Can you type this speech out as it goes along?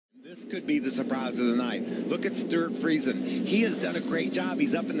This could be the surprise of the night. Look at Stewart Friesen. He has done a great job.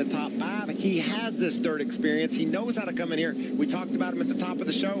 He's up in the top 5. He has this dirt experience. He knows how to come in here. We talked about him at the top of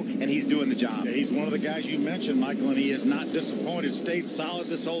the show, and he's doing the job. Yeah, he's one of the guys you mentioned, Michael, and he is not disappointed. Stayed solid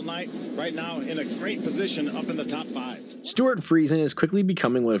this whole night. Right now in a great position up in the top 5. Stewart Friesen is quickly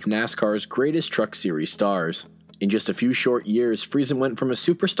becoming one of NASCAR's greatest Truck Series stars. In just a few short years, Friesen went from a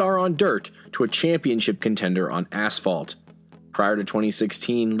superstar on dirt to a championship contender on asphalt. Prior to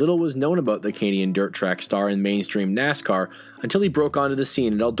 2016, little was known about the Canadian dirt track star in mainstream NASCAR until he broke onto the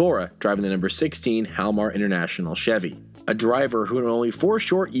scene at Eldora, driving the number 16 Halmar International Chevy. A driver who in only 4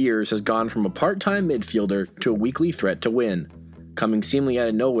 short years has gone from a part-time midfielder to a weekly threat to win. Coming seemingly out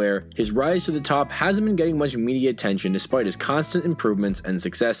of nowhere, his rise to the top hasn't been getting much media attention despite his constant improvements and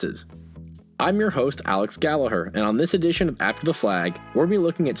successes. I'm your host, Alex Gallacher, and on this edition of After the Flag, we'll be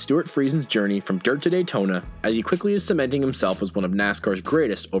looking at Stewart Friesen's journey from dirt to Daytona as he quickly is cementing himself as one of NASCAR's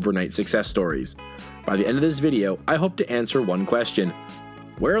greatest overnight success stories. By the end of this video, I hope to answer one question.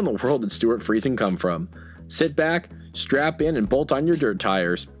 Where in the world did Stewart Friesen come from? Sit back, strap in, and bolt on your dirt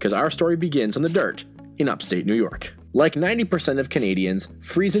tires, because our story begins on the dirt in upstate New York. Like 90% of Canadians,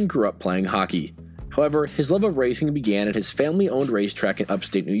 Friesen grew up playing hockey. However, his love of racing began at his family-owned racetrack in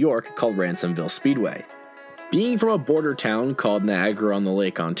upstate New York called Ransomville Speedway. Being from a border town called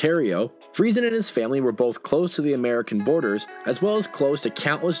Niagara-on-the-Lake, Ontario, Friesen and his family were both close to the American borders, as well as close to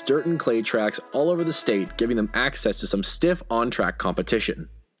countless dirt and clay tracks all over the state, giving them access to some stiff on-track competition.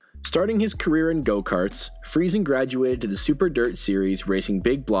 Starting his career in go-karts, Friesen graduated to the Super Dirt Series racing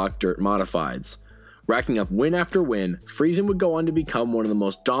big block dirt modifieds. Racking up win after win, Friesen would go on to become one of the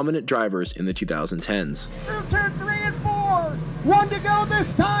most dominant drivers in the 2010s. Through turn 3 and 4, 1 to go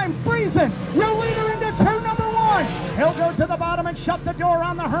this time. Friesen, your leader into turn number 1. He'll go to the bottom and shut the door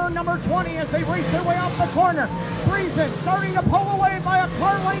on the Hearn number 20 as they race their way off the corner. Friesen starting to pull away by a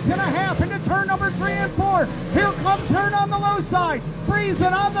car length and a half into turn number 3 and 4. Here comes Hearn on the low side.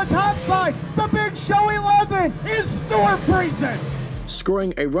 Friesen on the top side. The big show 11 is Stewart Friesen.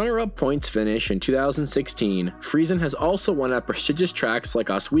 Scoring a runner-up points finish in 2016, Friesen has also won at prestigious tracks like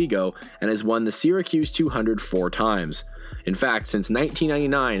Oswego and has won the Syracuse 200 4 times. In fact, since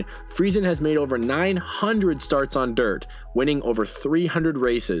 1999, Friesen has made over 900 starts on dirt, winning over 300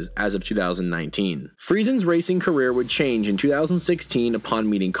 races as of 2019. Friesen's racing career would change in 2016 upon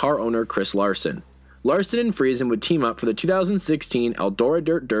meeting car owner Chris Larson. Larson and Friesen would team up for the 2016 Eldora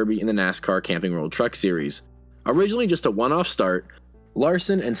Dirt Derby in the NASCAR Camping World Truck Series. Originally just a one-off start,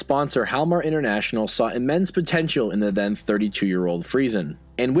 Larson and sponsor Halmar International saw immense potential in the then 32-year-old Friesen.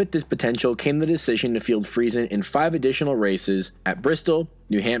 And with this potential came the decision to field Friesen in 5 additional races at Bristol,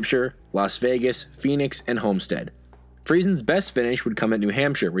 New Hampshire, Las Vegas, Phoenix, and Homestead. Friesen's best finish would come at New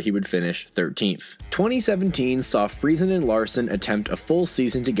Hampshire, where he would finish 13th. 2017 saw Friesen and Larson attempt a full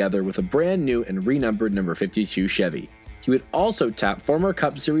season together with a brand new and renumbered number 52 Chevy. He would also tap former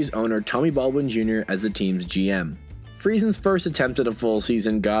Cup Series owner Tommy Baldwin Jr. as the team's GM. Friesen's first attempt at a full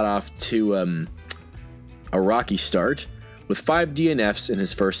season got off to a rocky start, with 5 DNFs in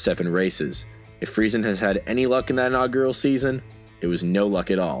his first 7 races. If Friesen has had any luck in that inaugural season, it was no luck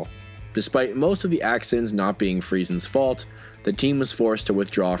at all. Despite most of the accidents not being Friesen's fault, the team was forced to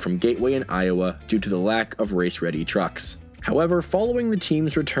withdraw from Gateway in Iowa due to the lack of race-ready trucks. However, following the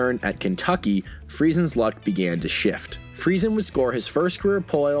team's return at Kentucky, Friesen's luck began to shift. Friesen would score his first career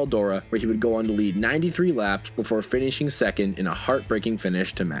pole at Eldora, where he would go on to lead 93 laps before finishing second in a heartbreaking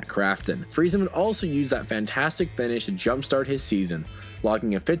finish to Matt Crafton. Friesen would also use that fantastic finish to jumpstart his season,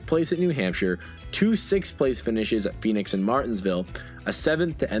 logging a 5th place at New Hampshire, 2 6th place finishes at Phoenix and Martinsville, a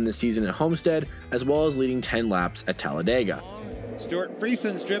 7th to end the season at Homestead, as well as leading 10 laps at Talladega. Stewart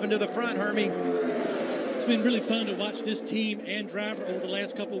Friesen's driven to the front, Hermie. It's been really fun to watch this team and driver over the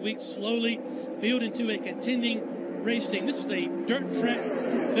last couple of weeks slowly build into a contending race team. This is a dirt track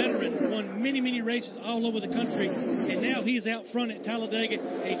veteran, won many races all over the country, and now he's out front at Talladega,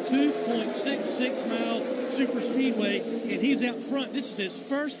 a 2.66 mile super speedway, and he's out front. This is his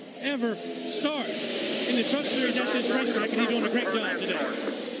first ever start in the Truck Series at this racetrack, and he's doing a great job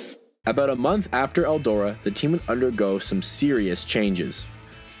today. About a month after Eldora, the team would undergo some serious changes.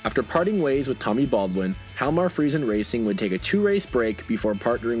 After parting ways with Tommy Baldwin, Halmar Friesen Racing would take a 2-race break before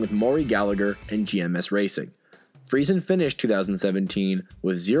partnering with Maury Gallagher and GMS Racing. Friesen finished 2017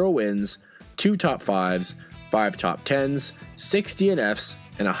 with 0 wins, 2 top 5s, 5 top 10s, 6 DNFs,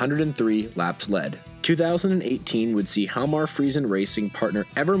 and 103 laps led. 2018 would see Halmar Friesen Racing partner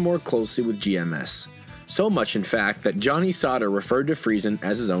ever more closely with GMS. So much in fact that Johnny Sauter referred to Friesen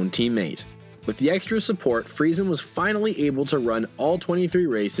as his own teammate. With the extra support, Friesen was finally able to run all 23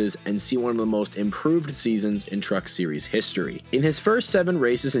 races and see one of the most improved seasons in Truck Series history. In his first 7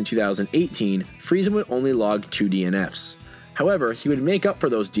 races in 2018, Friesen would only log 2 DNFs. However, he would make up for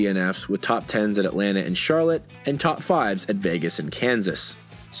those DNFs with top 10s at Atlanta and Charlotte, and top 5s at Vegas and Kansas.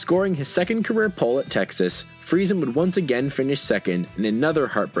 Scoring his second career pole at Texas, Friesen would once again finish second in another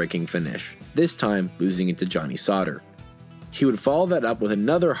heartbreaking finish, this time losing it to Johnny Sauter. He would follow that up with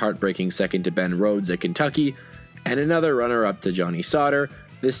another heartbreaking second to Ben Rhodes at Kentucky, and another runner-up to Johnny Sauter,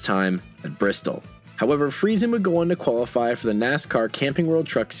 this time at Bristol. However, Friesen would go on to qualify for the NASCAR Camping World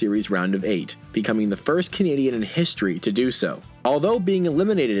Truck Series round of 8, becoming the first Canadian in history to do so. Although being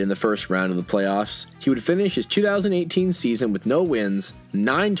eliminated in the first round of the playoffs, he would finish his 2018 season with no wins,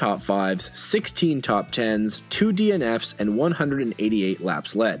 9 top 5s, 16 top 10s, 2 DNFs, and 188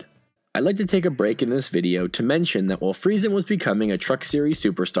 laps led. I'd like to take a break in this video to mention that while Friesen was becoming a Truck Series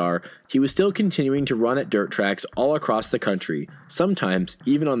superstar, he was still continuing to run at dirt tracks all across the country, sometimes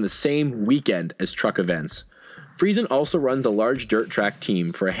even on the same weekend as truck events. Friesen also runs a large dirt track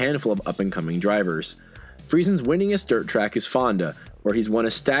team for a handful of up-and-coming drivers. Friesen's winningest dirt track is Fonda, where he's won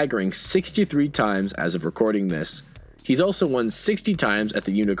a staggering 63 times as of recording this. He's also won 60 times at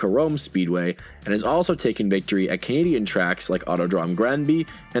the Unica Rome Speedway, and has also taken victory at Canadian tracks like Autodrome Granby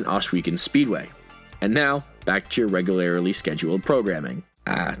and Ohsweken Speedway. And now, back to your regularly scheduled programming.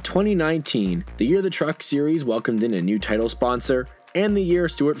 2019, the year the Truck Series welcomed in a new title sponsor, and the year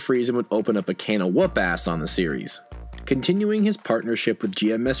Stewart Friesen would open up a can of whoop-ass on the series. Continuing his partnership with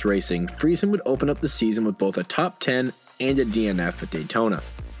GMS Racing, Friesen would open up the season with both a top 10 and a DNF at Daytona.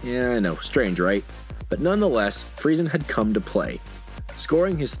 Yeah, I know, strange, right? But nonetheless, Friesen had come to play.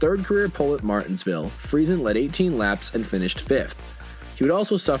 Scoring his 3rd career pole at Martinsville, Friesen led 18 laps and finished 5th. He would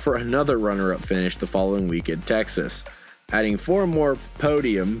also suffer another runner-up finish the following week at Texas, adding 4 more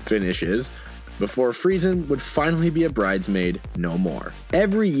podium finishes before Friesen would finally be a bridesmaid no more.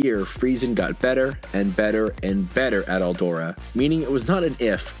 Every year, Friesen got better and better and better at Eldora, meaning it was not an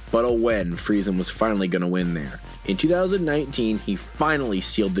if, but a when Friesen was finally going to win there. In 2019, he finally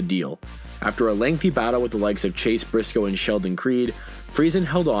sealed the deal. After a lengthy battle with the likes of Chase Briscoe and Sheldon Creed, Friesen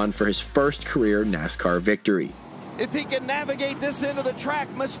held on for his first career NASCAR victory. If he can navigate this into the track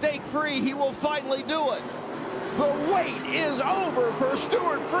mistake-free, he will finally do it. The wait is over for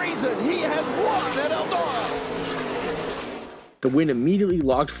Stewart Friesen. He has won at Eldora. The win immediately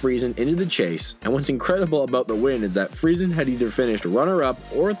locked Friesen into the chase, and what's incredible about the win is that Friesen had either finished runner-up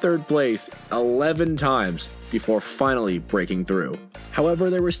or 3rd place 11 times before finally breaking through. However,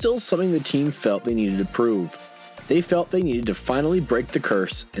 there was still something the team felt they needed to prove. They felt they needed to finally break the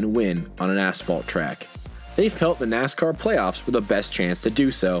curse and win on an asphalt track. They felt the NASCAR playoffs were the best chance to do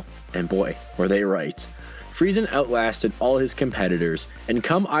so, and boy, were they right. Friesen outlasted all his competitors, and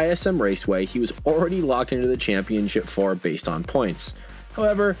come ISM Raceway, he was already locked into the championship 4 based on points.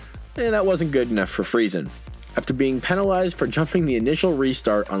 However, that wasn't good enough for Friesen. After being penalized for jumping the initial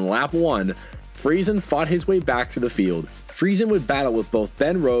restart on lap 1, Friesen fought his way back through the field. Friesen would battle with both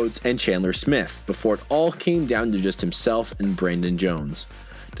Ben Rhodes and Chandler Smith before it all came down to just himself and Brandon Jones.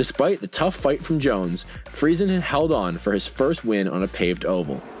 Despite the tough fight from Jones, Friesen had held on for his first win on a paved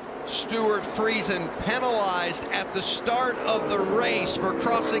oval. Stewart Friesen penalized at the start of the race for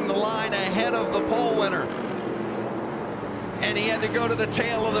crossing the line ahead of the pole winner. And he had to go to the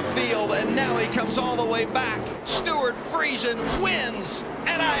tail of the field, and now he comes all the way back. Stewart Friesen wins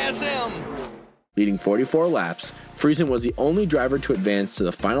at ISM. Leading 44 laps, Friesen was the only driver to advance to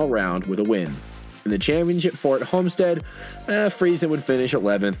the final round with a win. In the championship 4 at Homestead, Friesen would finish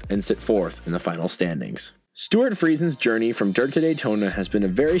 11th and sit 4th in the final standings. Stewart Friesen's journey from dirt to Daytona has been a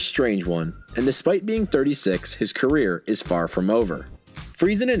very strange one, and despite being 36, his career is far from over.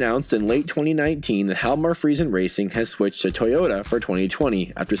 Friesen announced in late 2019 that Halmar Friesen Racing has switched to Toyota for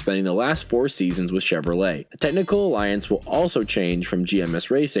 2020 after spending the last 4 seasons with Chevrolet. The technical alliance will also change from GMS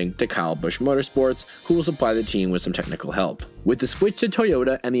Racing to Kyle Busch Motorsports, who will supply the team with some technical help. With the switch to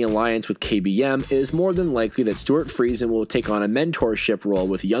Toyota and the alliance with KBM, it is more than likely that Stewart Friesen will take on a mentorship role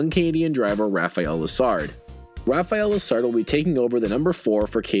with young Canadian driver Raphael Lessard. Raphael Lessard will be taking over the number 4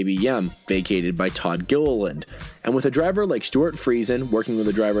 for KBM, vacated by Todd Gilliland, and with a driver like Stewart Friesen working with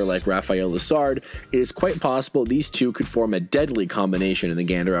a driver like Raphael Lessard, it is quite possible these two could form a deadly combination in the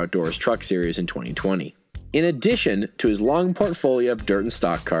Gander Outdoors Truck Series in 2020. In addition to his long portfolio of dirt and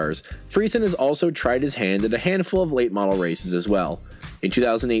stock cars, Friesen has also tried his hand at a handful of late model races as well. In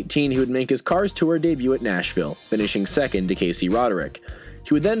 2018, he would make his Cars Tour debut at Nashville, finishing 2nd to Casey Roderick.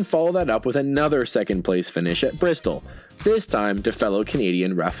 He would then follow that up with another 2nd place finish at Bristol, this time to fellow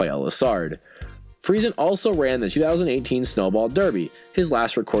Canadian Raphael Lessard. Friesen also ran the 2018 Snowball Derby, his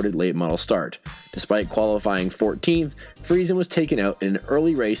last recorded late model start. Despite qualifying 14th, Friesen was taken out in an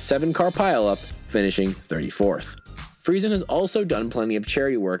early race 7-car pileup, finishing 34th. Friesen has also done plenty of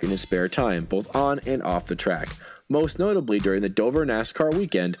charity work in his spare time, both on and off the track, most notably during the Dover NASCAR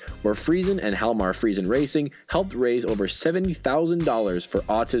weekend, where Friesen and Halmar Friesen Racing helped raise over $70,000 for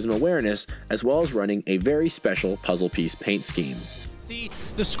autism awareness, as well as running a very special puzzle piece paint scheme.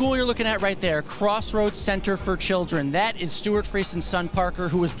 The school you're looking at right there, Crossroads Center for Children, that is Stewart Friesen's son Parker,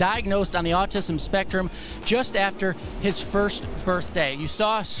 who was diagnosed on the autism spectrum just after his first birthday. You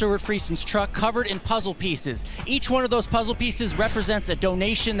saw Stewart Friesen's truck covered in puzzle pieces. Each one of those puzzle pieces represents a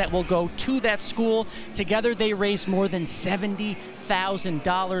donation that will go to that school. Together they raised more than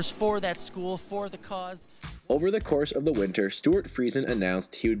 $70,000 for that school, for the cause. Over the course of the winter, Stewart Friesen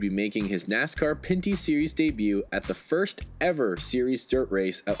announced he would be making his NASCAR Pinty Series debut at the first ever Series dirt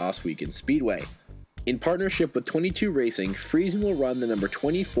race at Oswego Speedway. In partnership with 22 Racing, Friesen will run the number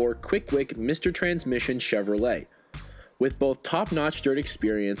 24 Quick Wick Mr. Transmission Chevrolet. With both top-notch dirt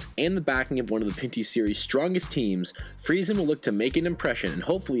experience and the backing of one of the Pinty Series' strongest teams, Friesen will look to make an impression and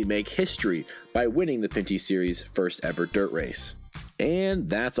hopefully make history by winning the Pinty Series' first ever dirt race. And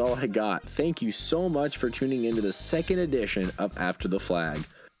that's all I got. Thank you so much for tuning into the second edition of After the Flag.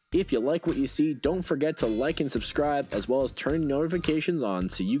 If you like what you see, don't forget to like and subscribe, as well as turn notifications on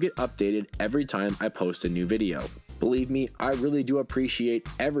so you get updated every time I post a new video. Believe me, I really do appreciate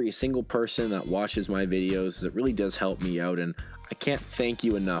every single person that watches my videos. It really does help me out, and I can't thank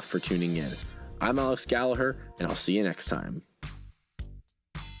you enough for tuning in. I'm Alex Gallacher, and I'll see you next time.